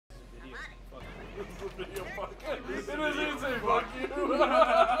say fuck you.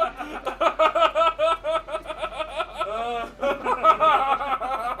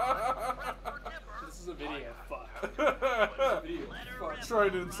 This is a video. Fuck.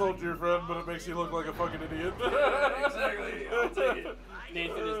 Trying to insult your friend, but it makes you look like a fucking idiot. Yeah, exactly. I'll take it.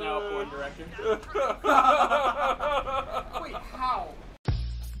 Nathan is now a porn director. Wait, how?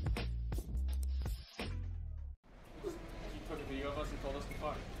 You took a video of us and told us to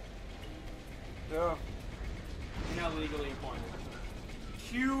fuck. Yeah. You're now legally in porn.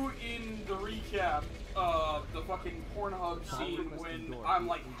 Cue in the recap the fucking Pornhub scene when I'm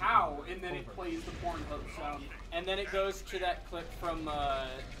like, how? And then it plays the Pornhub sound. And then it goes to that clip from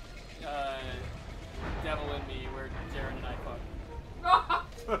Devil in Me where Jaren and I fuck.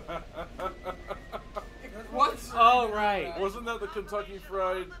 What? Oh, right. Wasn't that the Kentucky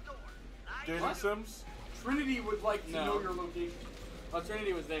Fried Dating What? Sims? Trinity would like to No. know your location. Oh,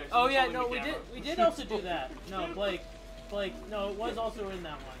 Trinity was there. She Oh was yeah, holding no, the we camera. did also do that. No, Blake, no, it was also in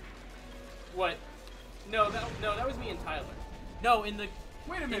that one. What? No, that was me and Tyler. No, in the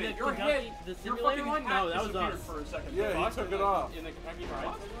Wait a in minute, the your Kentucky, head, the your simulator fucking one. hat No, that was disappeared us. for a second. Yeah, he took it off. In the Kentucky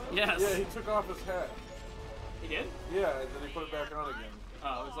Fried? Yes. Yeah, he took off his hat. He did? Yeah, and then he put it back on again.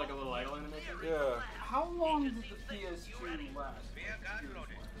 Oh, it was like a little idle animation? Yeah. How long did the PS2 last?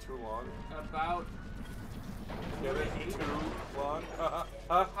 Too long. About... Get it? Too long.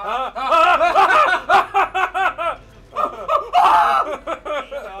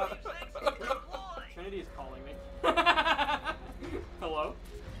 Trinity is calling me. Hello?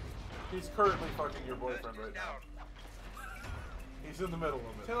 He's currently fucking your boyfriend right now. He's in the middle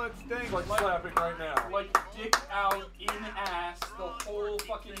of it. Till it stinks. He's like slapping right now. Like dick out, in ass, the whole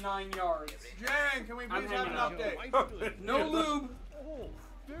fucking 9 yards. Jan, can we I'm please have an hanging update? No lube. Oh,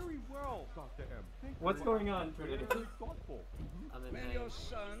 very well, Dr. M. Thank you What's very going on, Trinity? much. Very thoughtful. I'm in Well, your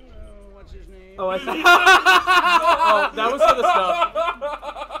son, what's his name? Oh, I see. Oh, that was for the stuff.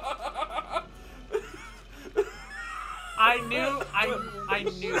 I knew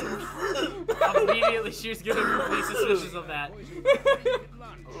immediately she was giving me suspicions of that.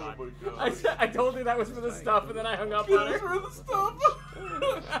 Oh my god. I told her that was for the stuff, and then I hung up on her. For the stuff.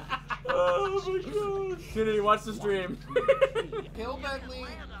 Oh my god. Trinity, watch the stream. Kill Bentley,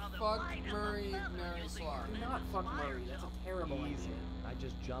 fuck Murray, marry Slar. Not fuck Murray. That's a terrible idea. I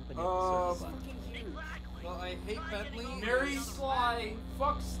just jump and hit the circle button. Well, I hate Bentley. Marry Sly,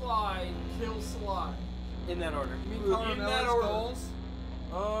 fuck Sly, kill Sly. In that order. You mean In that Caramella's order. goals?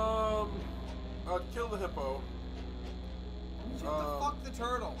 I'd kill the hippo. You have to fuck the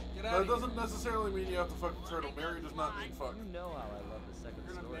turtle. Get out That of here. doesn't necessarily mean you have to fuck the turtle. Marry does not mean fuck. You know how I love the second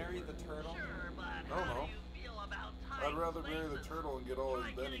You're gonna story. marry the turtle? I don't know. I'd rather marry the turtle and get all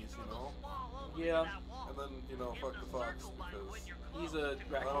his bennies, you know? Yeah. And then, you know, fuck the fox because He's a I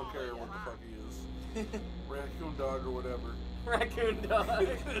raccoon. don't care what the fuck he is. Raccoon dog or whatever. Raccoon dog.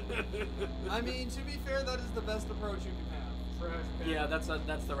 I mean, to be fair, that is the best approach you can have. Trash can. Yeah, that's the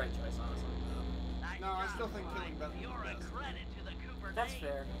right choice, honestly. No, I still think killing Bentley is the best. That's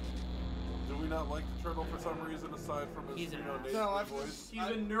fair. Do we not like the turtle for some reason aside from his, He's a you know, nerd. native No, I've voice? just- He's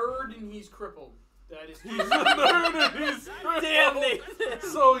a nerd and he's crippled. That is He's a nerd and he's Damn, Nathan.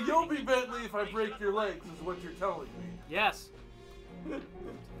 So you'll be Bentley if I break your legs, is what you're telling me. Yes.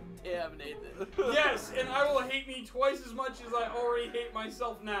 Damn, Nathan. Yes, and I will hate me twice as much as I already hate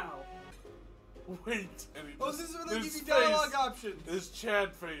myself now. Wait. And he Oh, just, this is where they give his you dialogue face- options. His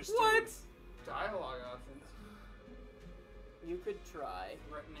Chad face. to What? it. Dialogue options. You could try.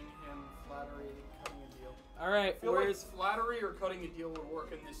 Threatening him, flattery, cutting a deal. All right, I feel where's like flattery or cutting a deal would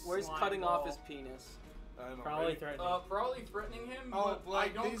work in this where's slime cutting ball. off his penis? I don't know. Probably maybe threatening. Probably threatening him. Oh, but I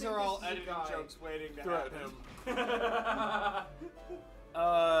Blake, don't these think are all this is a edited guy. jokes waiting to Threat happen. him.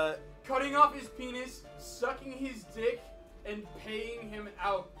 Cutting off his penis, sucking his dick, and paying him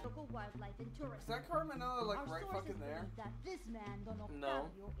out. Local wildlife and tourism. Is that Carmenella like Our right sources fucking there? believe that this man, Don No.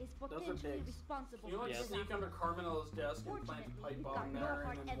 Octavio, is Those are potentially pigs. responsible You know, like Yes. sneak under Carmenella's desk and plant a pipe We've bomb got no there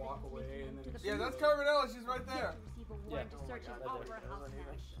hard and then walk evidence away linking and him to then. the Yeah, that's family. Carmenella. She's right Yet there. to receive a Yeah. warrant to search Oh his my God, opera that house wasn't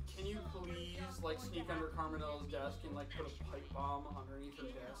now. Can you please like sneak under Carmenella's desk and like put a pipe bomb underneath her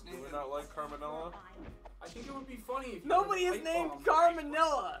desk? Do we not like Carmenella? I think it would be funny if you Nobody put a is pipe named bomb.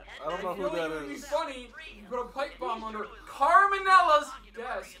 Carmenella. I don't know I who feel like that it would be is. funny if you put a pipe bomb under Carmenella's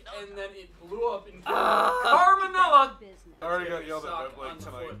desk and then it blew up and killed Carmenella. Business. I already got yelled Sock at by on Blake the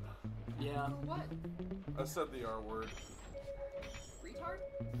tonight. foot. Yeah. What? I said the R word. Retard?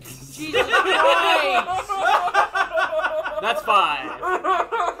 Jesus Christ! That's 5.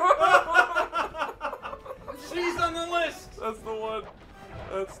 She's on the list. That's the one.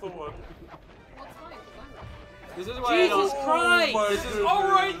 That's the one. This is why I Jesus don't. Christ! my This is goodness. All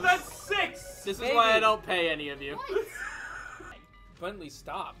right, that's 6. This is Baby. why I don't pay any of you. Bentley,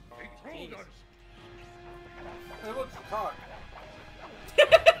 stop. Jeez. Hey, look, cock.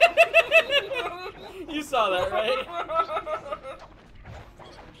 You saw that, right?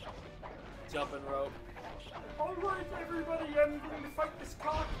 Jumping rope. Alright, everybody, I'm going to fight this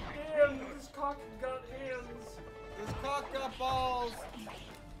cock, and this cock got hands. This cock got balls.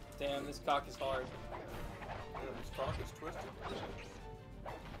 Damn, this cock is hard. Yeah, this cock is twisted.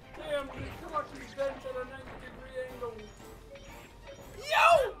 Damn, this cock is bent at a 90-degree angle.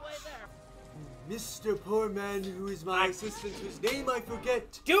 Yo! Mr. Poor Man, who is my assistant, whose name I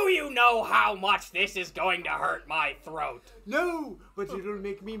forget. Do you know how much this is going to hurt my throat? No, but it'll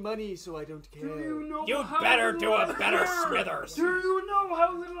make me money, so I don't care. Do you know You'd how better little do I a better care? Smithers. Do you know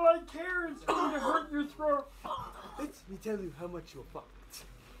how little I care? It's going to hurt your throat. Let me tell you how much you're fucked.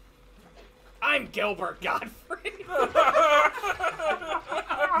 I'm Gilbert Godfrey.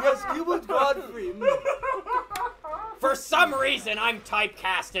 Yes, Gilbert Godfrey. For some reason, I'm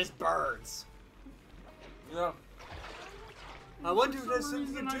typecast as birds. Yeah. I wonder if it has For some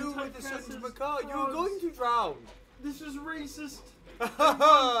something to reason, do I'm with the typecast son's as macaw. You're frogs. going to drown. This is racist.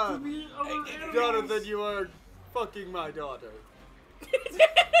 Ha To be other animals. Jonathan, you are fucking my daughter.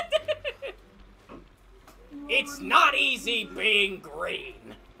 It's not easy being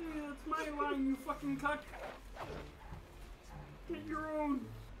green. Yeah, it's my line, you fucking cuck. Get your own.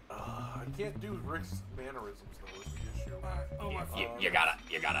 I can't do Rick's mannerisms though. Is the issue. Oh my You gotta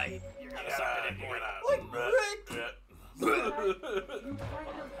suck it in more.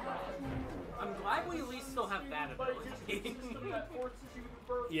 I'm glad we at least still have that ability.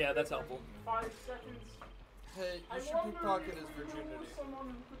 Yeah, that's helpful. 5 seconds. Hey, I you should wonder pickpocket if his you virginity. know someone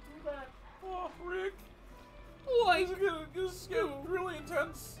who could do that. Oh, Rick. Like, This is getting really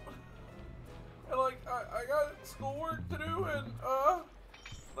intense. And like, I got schoolwork to do, and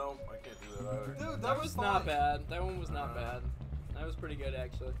no, I can't do that either. Dude, that was not bad. That one was not bad. That was pretty good,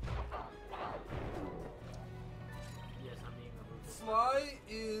 actually. Yes, I'm being Sly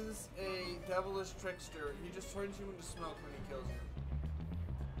is a devilish trickster. He just turns you into smoke when he kills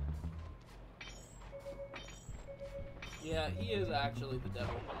you. Yeah, he is actually the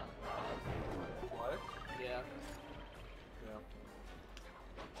devil. What? Yeah. Yeah.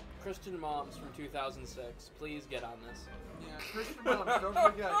 Christian moms from 2006, please get on this. Yeah, Christian Moms, don't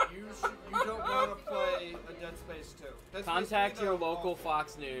forget, you don't want to play a Dead Space 2. Dead Contact Space 3, your they're local awful.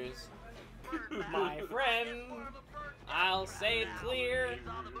 Fox News. My friend, I'll say it clear.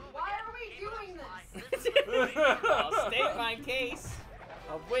 Why are we doing this? I'll state my case,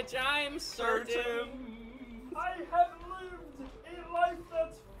 of which I'm certain. I have lived a life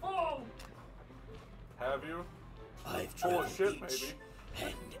that's full. Have you? I've Full of shit, maybe.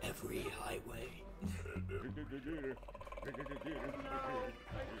 and every highway.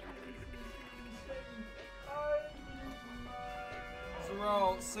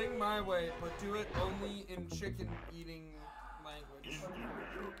 Zarel, sing My Way, but do it only in chicken-eating language.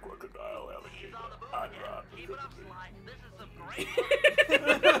 Crocodile alligator. Keep it up, Sly. This is some great.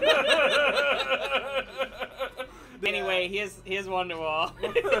 Anyway, here's one to all.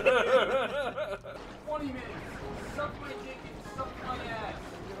 20 minutes. Suck my dick and suck my ass.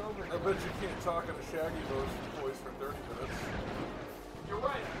 I bet you can't talk in a Shaggy voice for 30 minutes. You're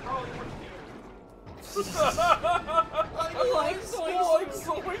right. I probably wouldn't do like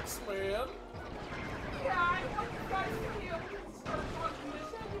Zoinks, man. Yeah, I want you guys to be able to start talking this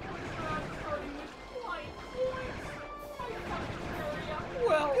everyone starting with point points. I fucking carry up.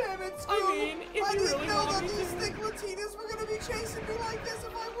 Well, Damn it, I Scoob! mean, if I you didn't really know want that me these to. thick Latinas were gonna be chasing me like this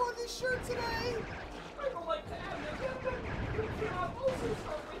if I wore this shirt today! I would like to add that you cannot also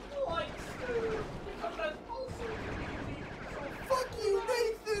start with likes too, because that's also easy. So Fuck you,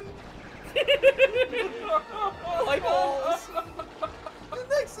 Nathan! Like balls. The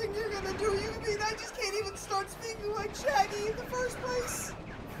next thing you're gonna do, you mean I just can't even start speaking like Shaggy in the first place?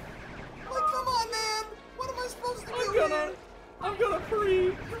 Like, come on, man! What am I supposed to do here? I'm gonna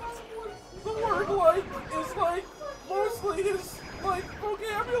pre. The word like is like mostly his like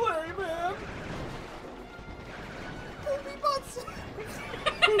vocabulary, man. Poopy butts!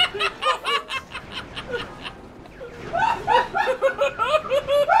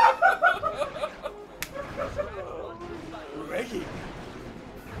 Reggie,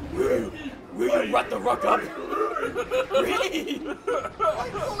 will you rut the ruck up? Reggie!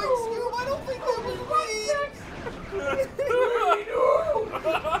 Like, going Scoob, I don't think that was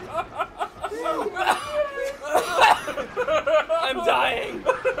I'm dying.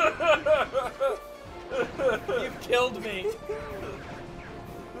 You've killed me.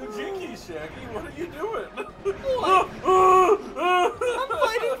 Jinky, Shaggy, what are you doing? I'm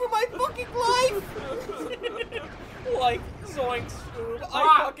fighting for my fucking life! Like Zoinks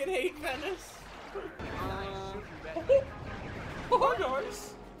fucking hate Venice. Hi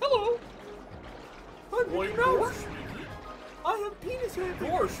guys. Hello. I'm Boy, Mickey Mouse. gosh, Mickey. I have penis hair.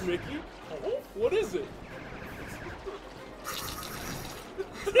 Gosh, Mickey. Oh, what is it?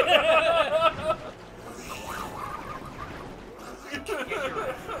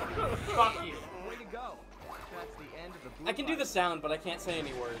 Fuck you. Way to go. That's the end of the blue I can do the sound, but I can't say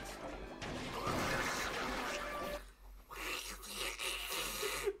any words.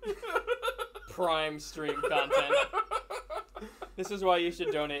 Prime stream content. This is why you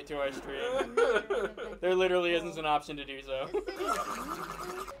should donate to our stream. There literally isn't an option to do so.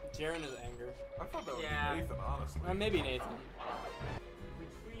 Jaren is anger. I thought that was Yeah. Nathan, honestly. Maybe Nathan.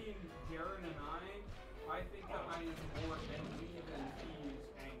 Between Darren and I think that I am more envy than Thieves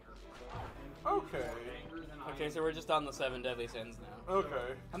anger. And Thieves Okay. is more anger than I Okay, am. so we're just on the 7 deadly sins now.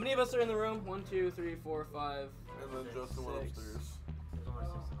 Okay. How many of us are in the room? 1, 2, 3, 4, 5. And then Justin went Six. upstairs. There's only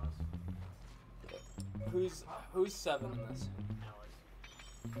 6 of us. Who's 7 in this?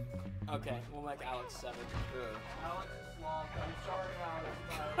 Okay, we'll make Alex 7. Yeah. Alex is sloth. I'm sorry,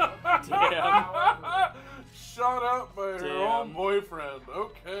 Alex. Damn. Shot out by her Damn. own boyfriend.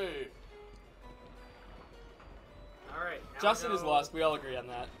 Okay. Alright. Justin is lost. We all agree on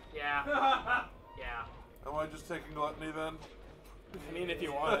that. Yeah. Yeah. Am I just taking gluttony then? I mean, if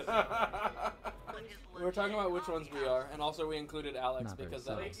you want. We were talking about which ones we are, and also we included Alex Not very because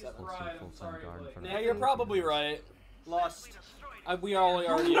that makes Vegas 7. Pride, I'm sorry, but Yeah, you're probably right. Lost. We all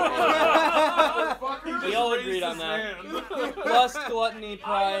already agreed. We all agreed on that. Lust, gluttony,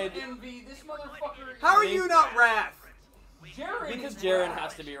 pride. Envy, this motherfucker. How are you not Wrath? Jaren Because is Jaren Wrath.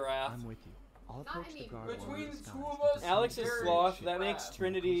 has to be Wrath. I'm with you. I'll approach the guard Between along the the two skies of with us, the Alex is Jaren Sloth. is That makes Wrath.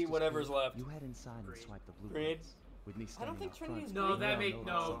 Trinity whatever's left. You head inside and swipe the blue Agreed. cards. With me I don't standing think up Trinity is front, No, you that all make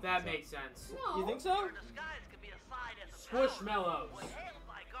know no, something's that up. makes sense. You think so? Squishmallows.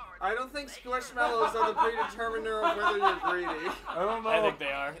 I don't think Squishmallows are the predeterminer of whether you're greedy. I don't know. I think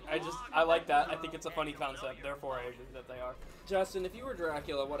they are. I like that. I think it's a funny concept. Therefore, I agree that they are. Justin, if you were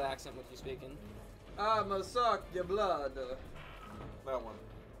Dracula, what accent would you speak in? I'ma suck your blood. That one.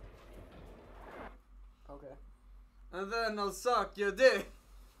 Okay. And then I'll suck your dick.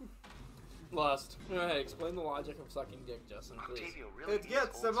 Lust. Go ahead, explain the logic of sucking dick, Justin, please. Octavio really It needs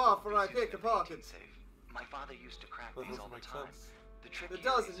gets old them school off when I grease used pick a to make the pocket. kid safe. My father used to crack That these all doesn't the make time. sense. The trick It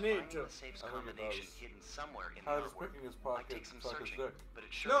here doesn't is need finding to. the safe's I think it combination does. hidden somewhere in How the does artwork. picking his Might pocket take some suck his searching, dick? but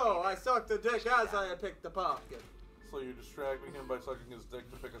it sure No, I be there. suck the dick as I pick the pocket. So you're distracting him by sucking his dick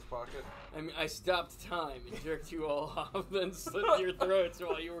to pick his pocket? I mean, I stopped time and jerked you all off, then slit your throats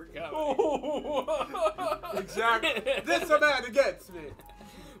while you were coming. Exactly. This a man who gets me.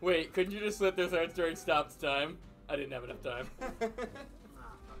 Wait, couldn't you just slit their throats during stopped time? I didn't have enough time.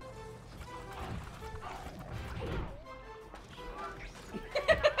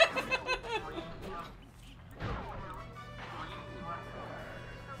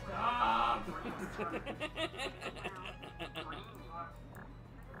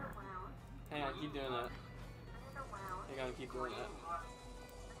 Hang on, keep doing that. Hang on, keep doing that.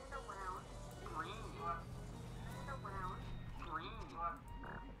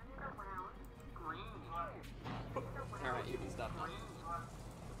 Alright, you can stop now.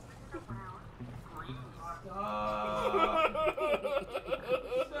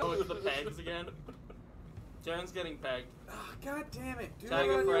 Oh, it's the pegs again? Jaren's getting pegged. God damn it. Do Tag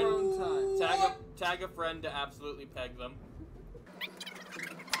it a on friend. your own time. Tag a friend to absolutely peg them.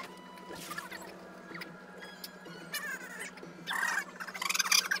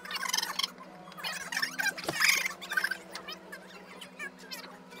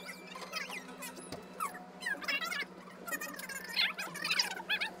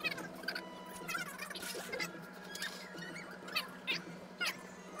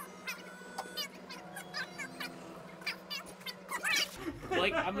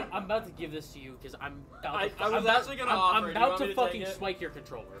 Like, I'm about to give this to you because I'm about to. I was actually gonna offer. I'm Do you about want me to to fucking take it? spike your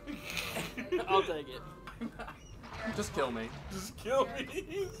controller. I'll take it. Just kill me. Just kill me.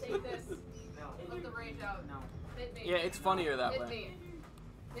 Take this. Let the rage out. No. Hit me. Yeah, it's funnier that Hit way. me.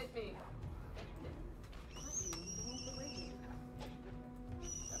 Hit me.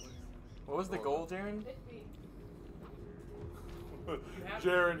 What was the goal, Jaren? Hit me.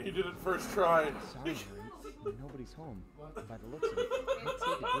 Jaren, he did it first try. Sorry, Maurice. Nobody's home. By the looks of it, I'd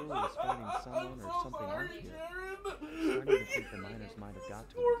say the girl was fighting someone or something out here. Starting to think the miners might have got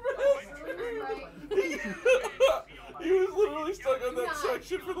to him. He was literally stuck on that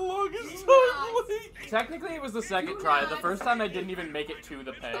section for the longest time. Like, Technically, it was the second try. The first time I didn't even make it to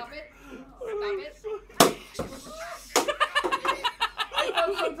the peg. Stop it. Stop it. I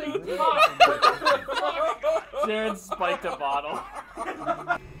know something. Jaren spiked a bottle.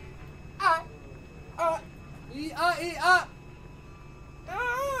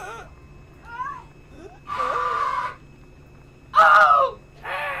 Oh!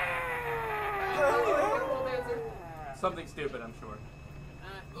 Something stupid, I'm sure.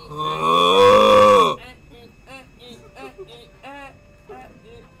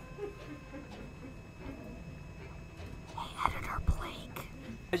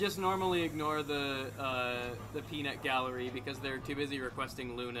 I just normally ignore the peanut gallery because they're too busy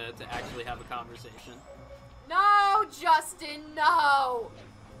requesting Luna to actually have a conversation. No, Justin, no!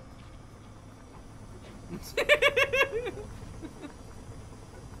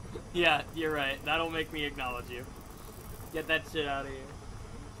 Yeah, you're right. That'll make me acknowledge you. Get that shit out of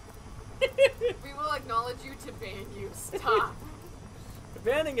here. We will acknowledge you to ban you. Stop.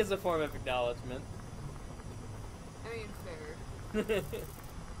 Banning is a form of acknowledgement. I mean, fair.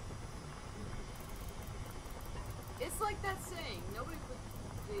 It's like that saying, nobody put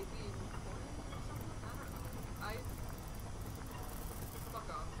baby in corn or something? I don't know. Fuck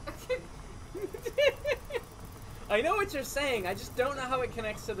off. I know what you're saying, I just don't know how it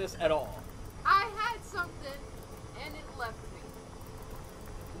connects to this at all. I had something, and it left me.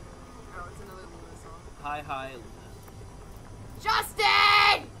 Oh, it's another Luna song. Hi, Luna.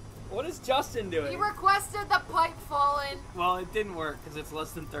 Justin! What is Justin doing? He requested the pipe fallen. Well, it didn't work because it's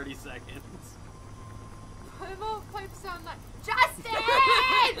less than 30 seconds. Pipes sound nice. Justin!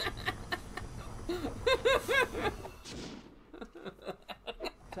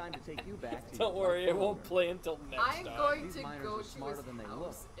 Time to take you back to Don't worry, it won't play until next I'm time. going These to miners go are to smarter his than they house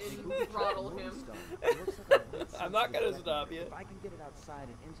look. and They move throttle like him. moonstone. It looks like a light I'm not gonna sensitive stop weapon. you. If I can get it outside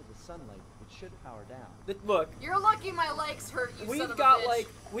and into the sunlight, it should power down. Look, You're lucky my legs hurt, you son we've of got a bitch.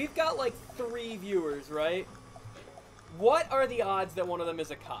 we've got like 3 viewers, right? What are the odds that one of them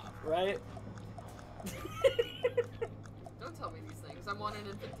is a cop, right? Don't tell me these things. I'm wanted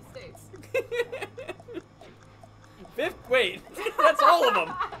in 50 states. Wait, that's all of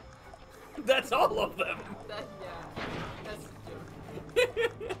them. That's all of them. That's a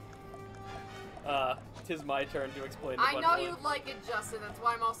joke. Tis my turn to explain the I know punchline. you'd like it, Justin. That's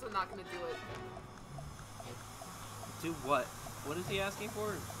why I'm also not gonna do it. Do what? What is he asking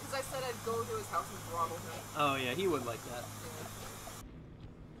for? Because I said I'd go to his house and throttle him. Oh yeah, he would like that.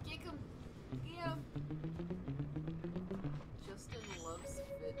 Yeah. Kick him. Get him. Justin loves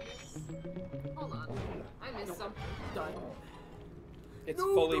fitness. Hold on. I missed something. Done. It's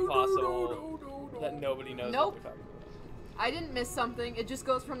fully possible that nobody knows Nope. what we're talking about. I didn't miss something. It just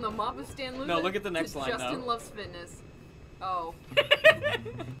goes from the mob of Stan Luna No, look at the next to line, Justin though. loves fitness. Oh.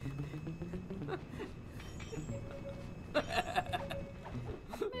 Man.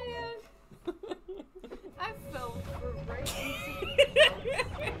 I fell for right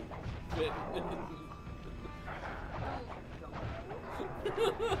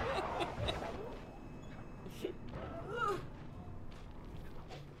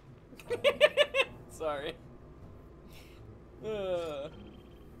Sorry. I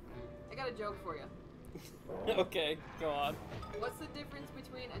got a joke for you. Okay, go on. What's the difference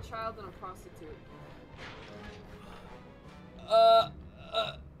between a child and a prostitute?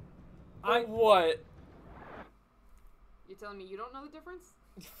 What? You're telling me you don't know the difference?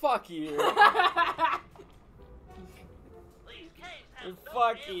 Fuck you. These caves have no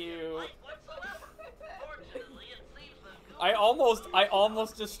Fuck ambient you. light whatsoever. Fortunately, it seems the I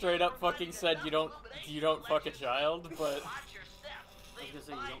almost just straight up fucking said you don't fuck a child, but watch your steps. These gonna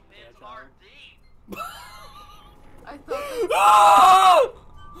say you mine don't bins pay a are deep. I thought Oh!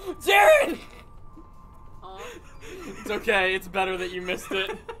 Jared! Huh? It's okay, it's better that you missed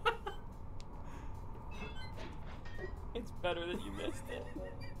it. It's better that you missed it.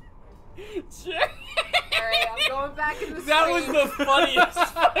 Jared! Alright, I'm going back in the That stream. was the funniest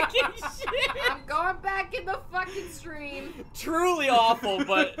fucking shit! I'm going back in the fucking stream. Truly awful,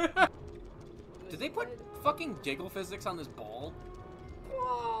 but... Did they put fucking jiggle physics on this ball?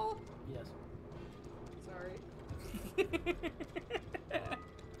 Whoa. Yes. Sorry.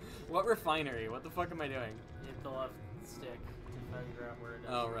 What refinery? What the fuck am I doing? Hit the left stick to figure out where it is.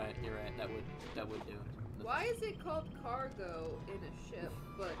 Oh right, you're right. That would do. Why is it called cargo in a ship,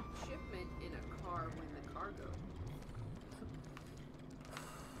 but shipment in a car when the cargo?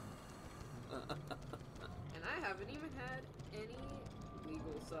 And I haven't even had any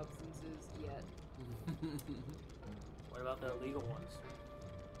legal substances yet. What about the illegal ones?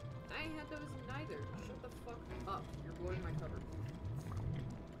 I ain't had those neither. Shut the fuck up. You're blowing my cover.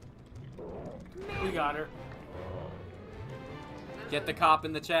 We got her. Get the cop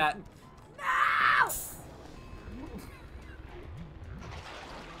in the chat. No!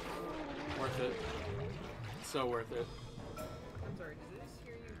 Worth it. So worth it. I'm sorry, did I just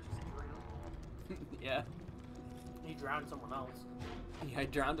hear you just drown? Yeah. He drowned someone else. Yeah, I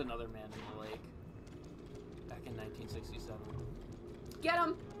drowned another man in the lake back in 1967 Get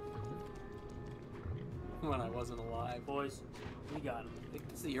him! when I wasn't alive. Boys, we got him. I think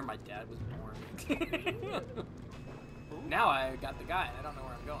this is the year my dad was born. Now I got the guy, and I don't know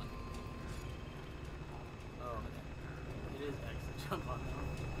where I'm going. Oh, it is X to jump on them.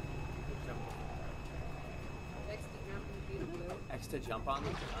 Jump on. X to jump and be blue. X to jump on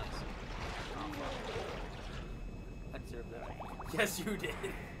them? Nice. I deserve that. Yes, you did.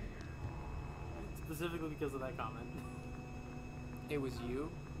 Specifically because of that comment. It was you?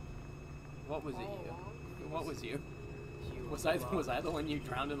 What was it All you? along. What was you? You Was I the one you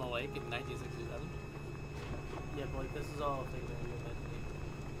drowned in the lake in 1967? Yeah, but like, this is all things that you meant to be.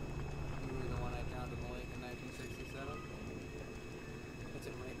 You were the one I drowned in the lake in 1967? What's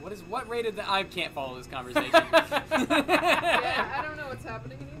it rate? What rated that? I can't follow this conversation. Yeah, I don't know what's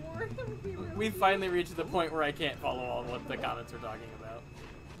happening anymore. That would be really We've finally reached the point where I can't follow all what the comments are talking about.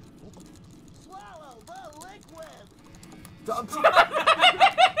 Swallow the liquid!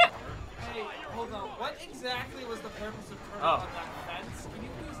 Hey, hold on. What exactly was the purpose of turning Oh. on that fence? Can you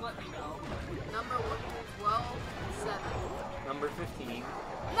please let me know? Number 1 through 12, 7. Number 15.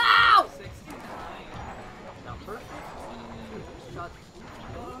 No! 69. Number 15. Shut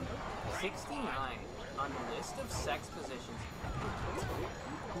 69 on the list of sex positions.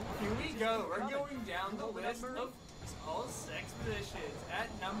 Here we go. We're going down the list of all sex positions. At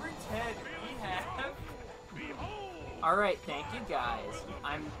number 10, we have... Alright, thank you guys.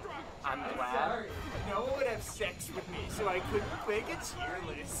 I'm glad. Sorry, no one would have sex with me, so I couldn't make a tier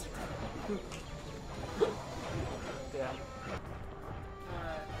list. Yeah.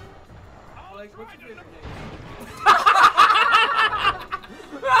 Like, what's your favorite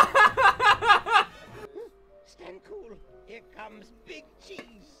Stand cool. Here comes Big Cheese.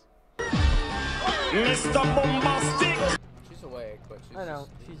 Mr. Bombastic! She's awake, but she's I know.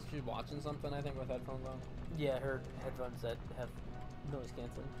 she's watching something, I think, with headphones on. Yeah, her headphones that have noise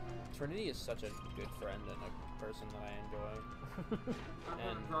canceling. Trinity is such a good friend and a person that I enjoy. I'm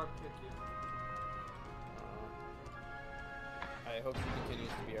And gonna drop kick you. I hope she continues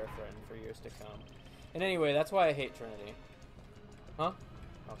to be our friend for years to come. And anyway, that's why I hate Trinity. Huh?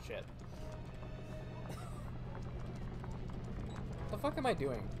 Oh shit. What the fuck am I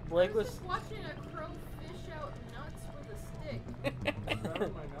doing? Blake I was was. just watching a crow fish out nuts with a stick.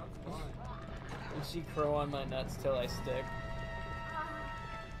 Grab my nuts, fine. And she crow on my nuts till I stick.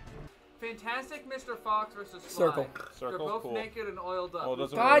 Fantastic Mr. Fox versus Fly. Circle. They're Circle's both cool. naked and oiled up. Oh, it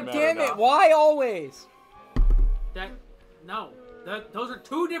doesn't God really damn matter it! now. Why always? Those are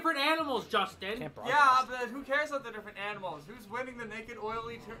two different animals, Justin. Can't Yeah, broadcast. but who cares about the different animals? Who's winning the naked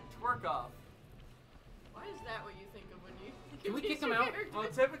oily twerk off? Why is that what you think of when you... Can we kick him out? Well,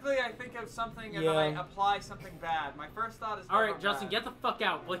 typically I think of something and Yeah. then I apply something bad. My first thought is All never right, Justin, bad. get the fuck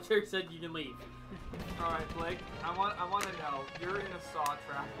out. Blake here said you can leave. All right, Blake. I want to know. You're in a saw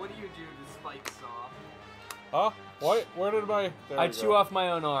trap. What do you do to spike saw? Huh? What? Where did my... There I we chew go. off my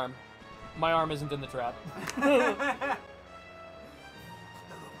own arm. My arm isn't in the trap.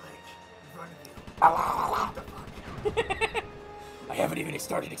 I haven't even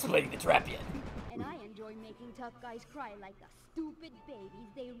started explaining the trap yet. And I enjoy making tough guys cry like the stupid babies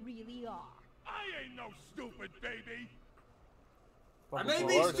they really are. I ain't no stupid baby! I may You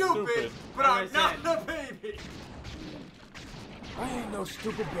be are stupid, but I'm not a baby. I ain't no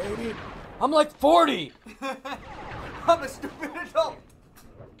stupid baby. I'm like 40. I'm a stupid adult.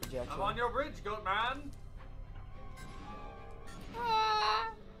 Jackson. I'm on your bridge, goat man.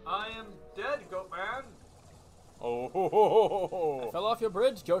 I am dead, goat man. Oh, ho, ho, ho, ho, ho. I fell off your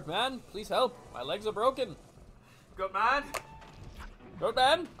bridge, goat man. Please help. My legs are broken. Goat man. Goat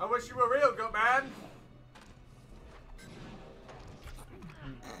man. I wish you were real, goat man.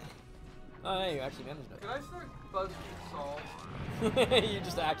 Oh, hey, you actually managed Can I start BuzzFeed solves? it. You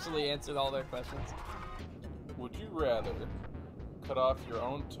just actually answered all their questions. Would you rather cut off your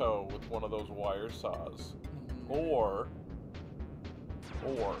own toe with one of those wire saws, or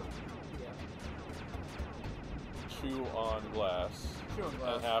chew on glass Chew on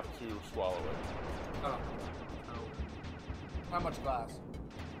glass. and have to swallow it? Oh. How much glass?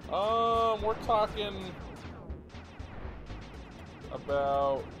 We're talking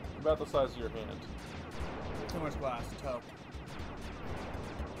about the size of your hand. Too much glass. Toe.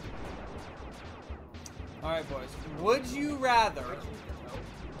 Alright, boys. Would you rather...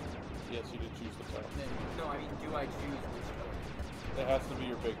 Yes, you did choose the toe. No, I mean, do I choose which toe? It has to be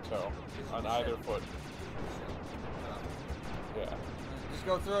your big toe on either foot. Yeah, Just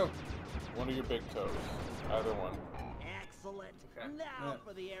go through. one of your big toes, either one. Excellent. Okay. Now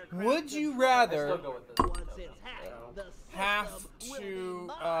for the aircraft. Would you I rather still go with this. Once it's hacked, the have system will be to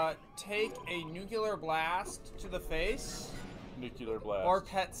mine. take a nuclear blast to the face Nuclear blast. or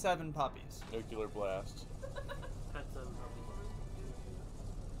pet 7 puppies? Nuclear blast. That's a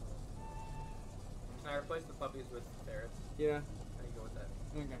Can I replace the puppies with ferrets? Yeah. How do you go with that?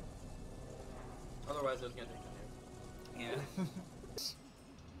 Okay. Otherwise, I was gonna take the Yeah.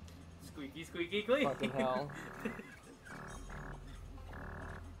 squeaky, squeaky clean. Fucking hell.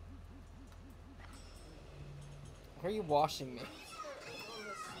 Why are you washing me?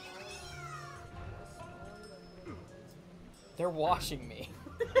 They're washing me.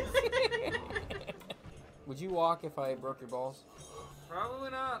 Would you walk if I broke your balls?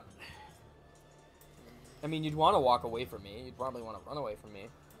 Probably not. I mean, you'd want to walk away from me. You'd probably want to run away from me,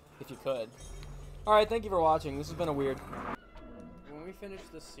 if you could. Alright, thank you for watching. This has been a weird... When we finish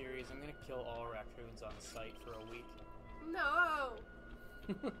this series, I'm gonna kill all raccoons on site for a week. No!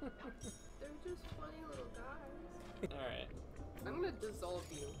 They're just funny little guys. Alright. I'm gonna dissolve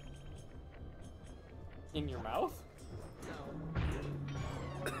you. In your mouth? No.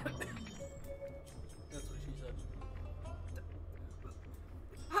 That's what she said.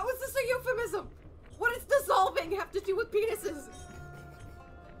 How is this a euphemism? What does dissolving have to do with penises?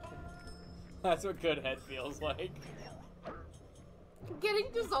 That's what good head feels like.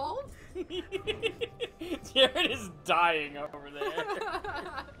 Getting dissolved? Jared is dying over there.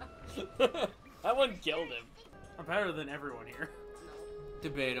 That one killed him. I'm better than everyone here.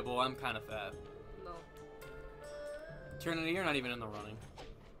 Debatable. I'm kind of fat. No. Trinity, you're not even in the running.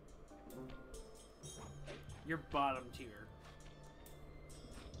 You're bottom tier.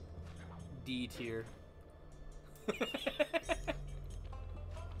 D tier.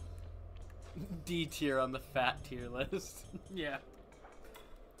 D tier on the fat tier list. Yeah.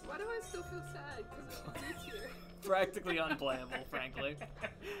 Why do I still feel sad? Because I'm D tier. Practically unplayable, frankly.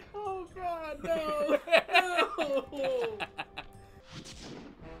 Oh god, no! No!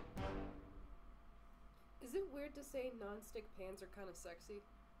 Is it weird to say non-stick pans are kind of sexy?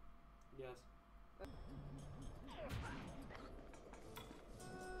 Yes.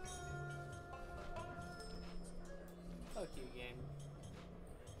 Fuck you, game.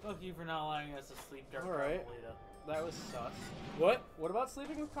 Fuck you for not allowing us to sleep during Alright. Carmelita. That was sus. What? What about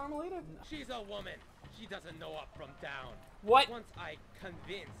sleeping with Carmelita? She's a woman. She doesn't know up from down. What? Once I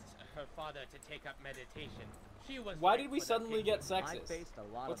convinced her father to take up meditation, she was. Why right did we for the suddenly kingdom. get sexist? I faced a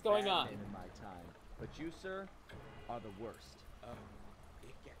lot What's of going bad on? men in my time, but you, sir, are the worst.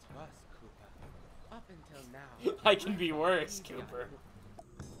 It gets worse, Cooper. Up until now. I can be worse, Cooper.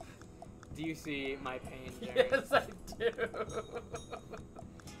 Do you see my pain, Jerry? Yes, I do.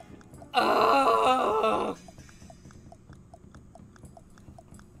 Oh!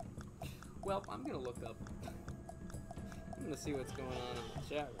 Well, I'm gonna look up. I'm gonna see what's going on in the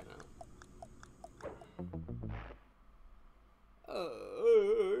chat right now.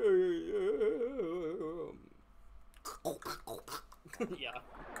 Yeah,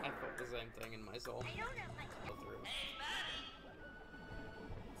 I felt the same thing in my soul. Go through.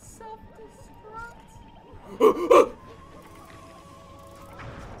 Self-destruct?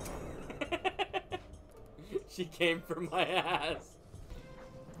 She came for my ass.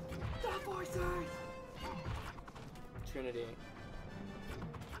 The voices! Trinity,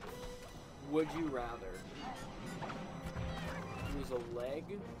 would you rather lose a leg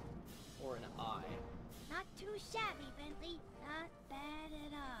or an eye? Not too shabby, Bentley. Not bad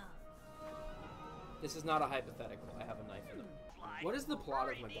at all. This is not a hypothetical. I have a knife in them. What is the plot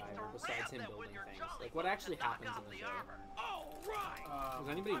of MacGyver besides him building things? Like, what actually happens in the show? Does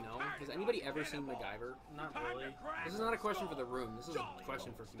anybody know? Has anybody ever seen MacGyver? Not really. This is not a question for the room. This is a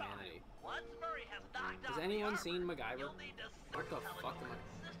question for humanity. Has anyone seen MacGyver? What the fuck am I...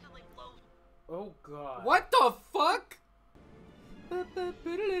 Oh god. What the fuck?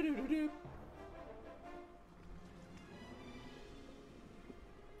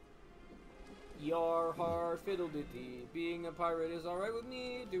 Your heart fiddle-dee-dee. Being a pirate is alright with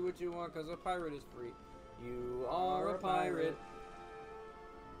me. Do what you want, cause a pirate is free. You are a pirate.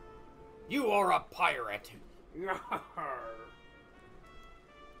 You are a pirate.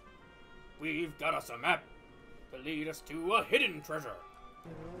 We've got us a map to lead us to a hidden treasure.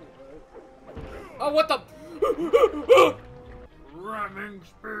 Oh, what the? Ramming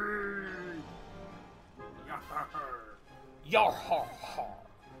speed! Yar har har.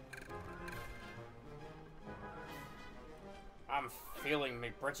 I'm feeling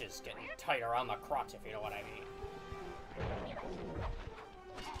me britches getting tight around the crotch, if you know what I mean.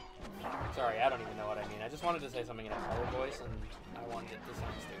 Sorry, I don't even know what I mean. I just wanted to say something in a pirate voice, and I wanted it to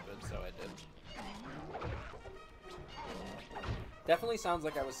sound stupid, so I did. Definitely sounds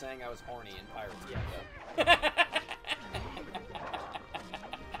like I was saying I was horny in Pirates. Yeah.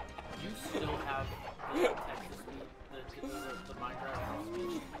 You still have the Texas the Minecraft speech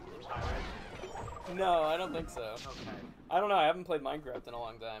in Pirates? No, I don't think so. Okay. I don't know. I haven't played Minecraft in a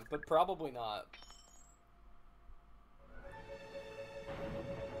long time, but probably not.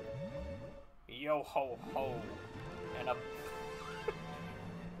 Yo ho ho, and a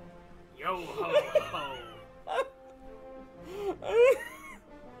yo ho ho.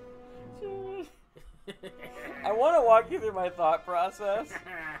 I want to walk you through my thought process,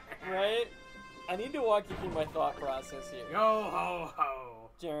 right? I need to walk you through my thought process here. Yo ho ho.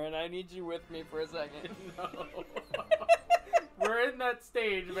 Jaren, I need you with me for a second. No. We're in that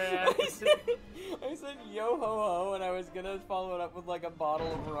stage, man. I said yo ho ho, and I was gonna follow it up with like a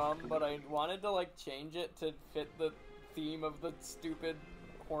bottle of rum, but I wanted to like change it to fit the theme of the stupid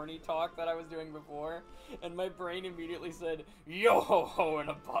horny talk that I was doing before, and my brain immediately said yo ho ho and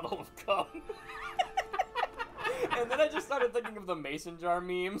a bottle of cum. And then I just started thinking of the mason jar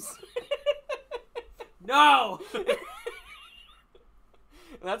memes. No!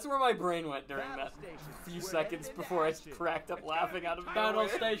 That's where my brain went during that few seconds before I cracked up laughing out of Battle nowhere.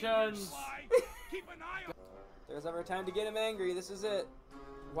 stations! Keep an eye on. If there's ever a time to get him angry, this is it.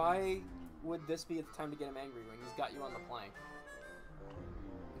 Why would this be the time to get him angry when he's got you on the plank?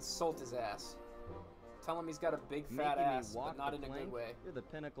 Insult his ass. Tell him he's got a big fat Making me ass, walk but not the in a plank? good way. You're the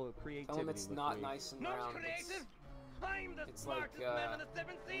pinnacle of creativity. Tell him it's with not me. nice and Not round. creative. I'm the It's like, smartest man in the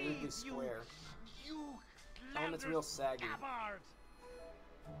 7 weirdly seas. square. You Tell him it's real saggy. scabbard.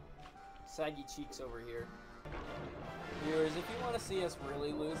 Saggy cheeks over here. Viewers, if you want to see us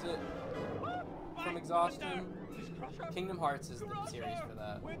really lose it from exhaustion, Kingdom Hearts is the series for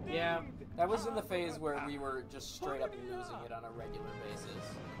that. Yeah. That was in the phase where we were just straight up losing it on a regular basis.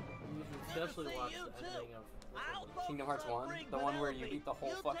 You should especially watch the ending of Kingdom Hearts 1, the one where you beat the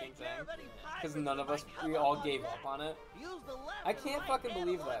whole fucking thing, because none of us, we all gave up on it. I can't fucking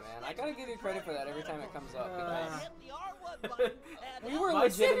believe that, man. I gotta give you credit for that every time it comes up, because we were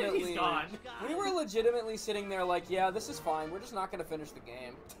legitimately, sitting there like, yeah, this is fine, we're just not gonna finish the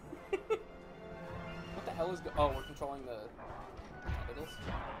game. What the hell is oh, we're controlling the tentacles?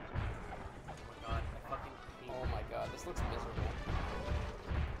 Oh my god, I fucking hate Oh my god, this looks miserable.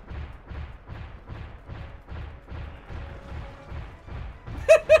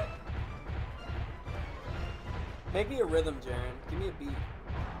 Make me a rhythm, Jaren. Give me a beat.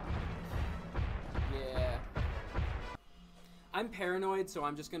 Yeah. I'm paranoid, so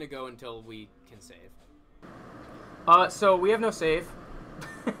I'm just gonna go until we can save. So we have no save.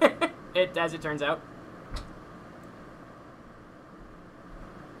 As it turns out.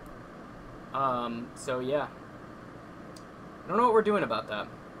 So yeah. I don't know what we're doing about that.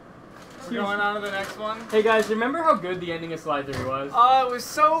 We're going on to the next one. Hey guys, remember how good the ending of Slide 3 was? Oh, it was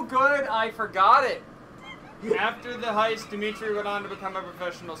so good, I forgot it. After the heist, Dimitri went on to become a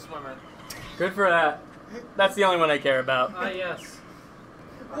professional swimmer. Good for that. That's the only one I care about. Ah, yes.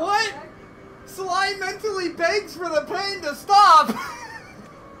 What? Sly mentally begs for the pain to stop!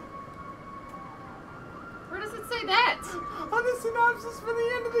 Where does it say that? On the synopsis for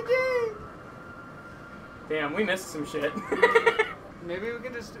the end of the game! Damn, we missed some shit. Maybe we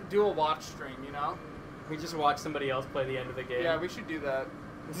can just do a watch stream, you know? We just watch somebody else play the end of the game. Yeah, we should do that.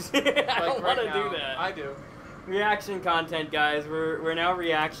 I don't want to now. do that. I do. Reaction content, guys. We're now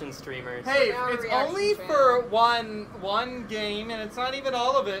reaction streamers. Hey, Now it's reaction only fan. for one game, and it's not even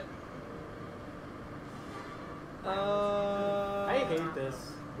all of it. I hate this,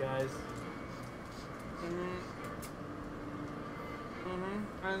 guys.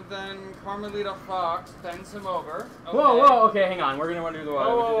 And then Carmelita Fox bends him over. Okay. Whoa, okay, hang on. We're gonna want to do the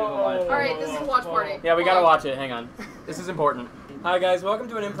live. Alright, this is a watch party. Yeah, we gotta watch it. Hang on. This is important. Hi, guys. Welcome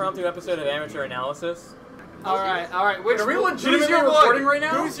to an impromptu episode of Amateur Analysis. Alright. Which Are we who's legitimately your recording wood? right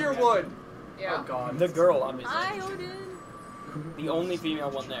now? Who's your wood? Yeah. Oh god. The girl, obviously. Hi, Odin. The only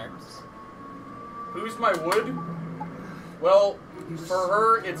female one there. Who's my wood? Well, for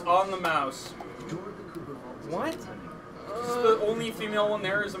her, it's on the mouse. What? The only female one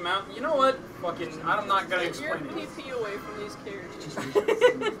there is a mouse. You know what? Fucking, I'm not gonna Get your explain it. PP away from these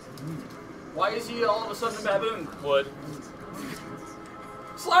characters. Why is he all of a sudden a baboon? Wood.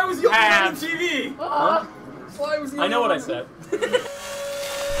 Sly was the only one on TV! Huh? Sly was the I only know what I one. said.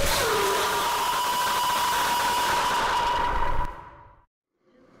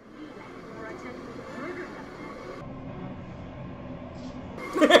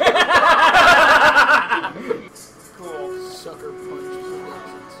 Cool. Sucker punch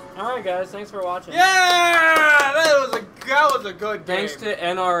productions. Alright, guys. Thanks for watching. Yeah! That was a that was a good game. Thanks to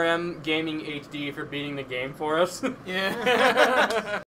NRM Gaming HD for beating the game for us. Yeah.